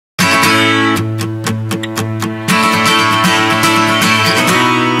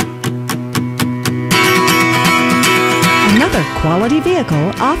quality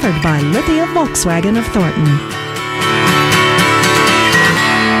vehicle offered by Lithia Volkswagen of Thornton.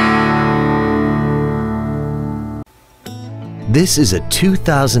 This is a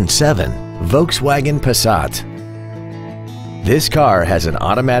 2007 Volkswagen Passat. This car has an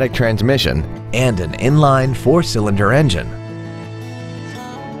automatic transmission and an inline 4-cylinder engine.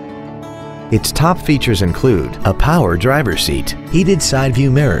 Its top features include a power driver's seat, heated side view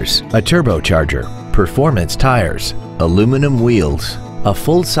mirrors, a turbocharger, performance tires, aluminum wheels, a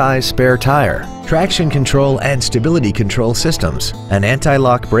full-size spare tire, traction control and stability control systems, an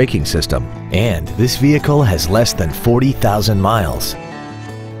anti-lock braking system, and this vehicle has less than 40,000 miles.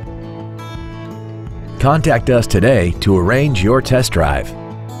 Contact us today to arrange your test drive.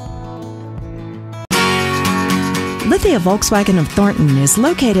 Lithia Volkswagen of Thornton is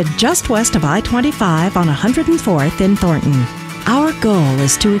located just west of I-25 on 104th in Thornton. Our goal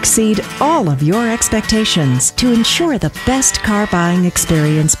is to exceed all of your expectations to ensure the best car buying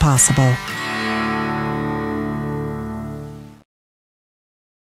experience possible.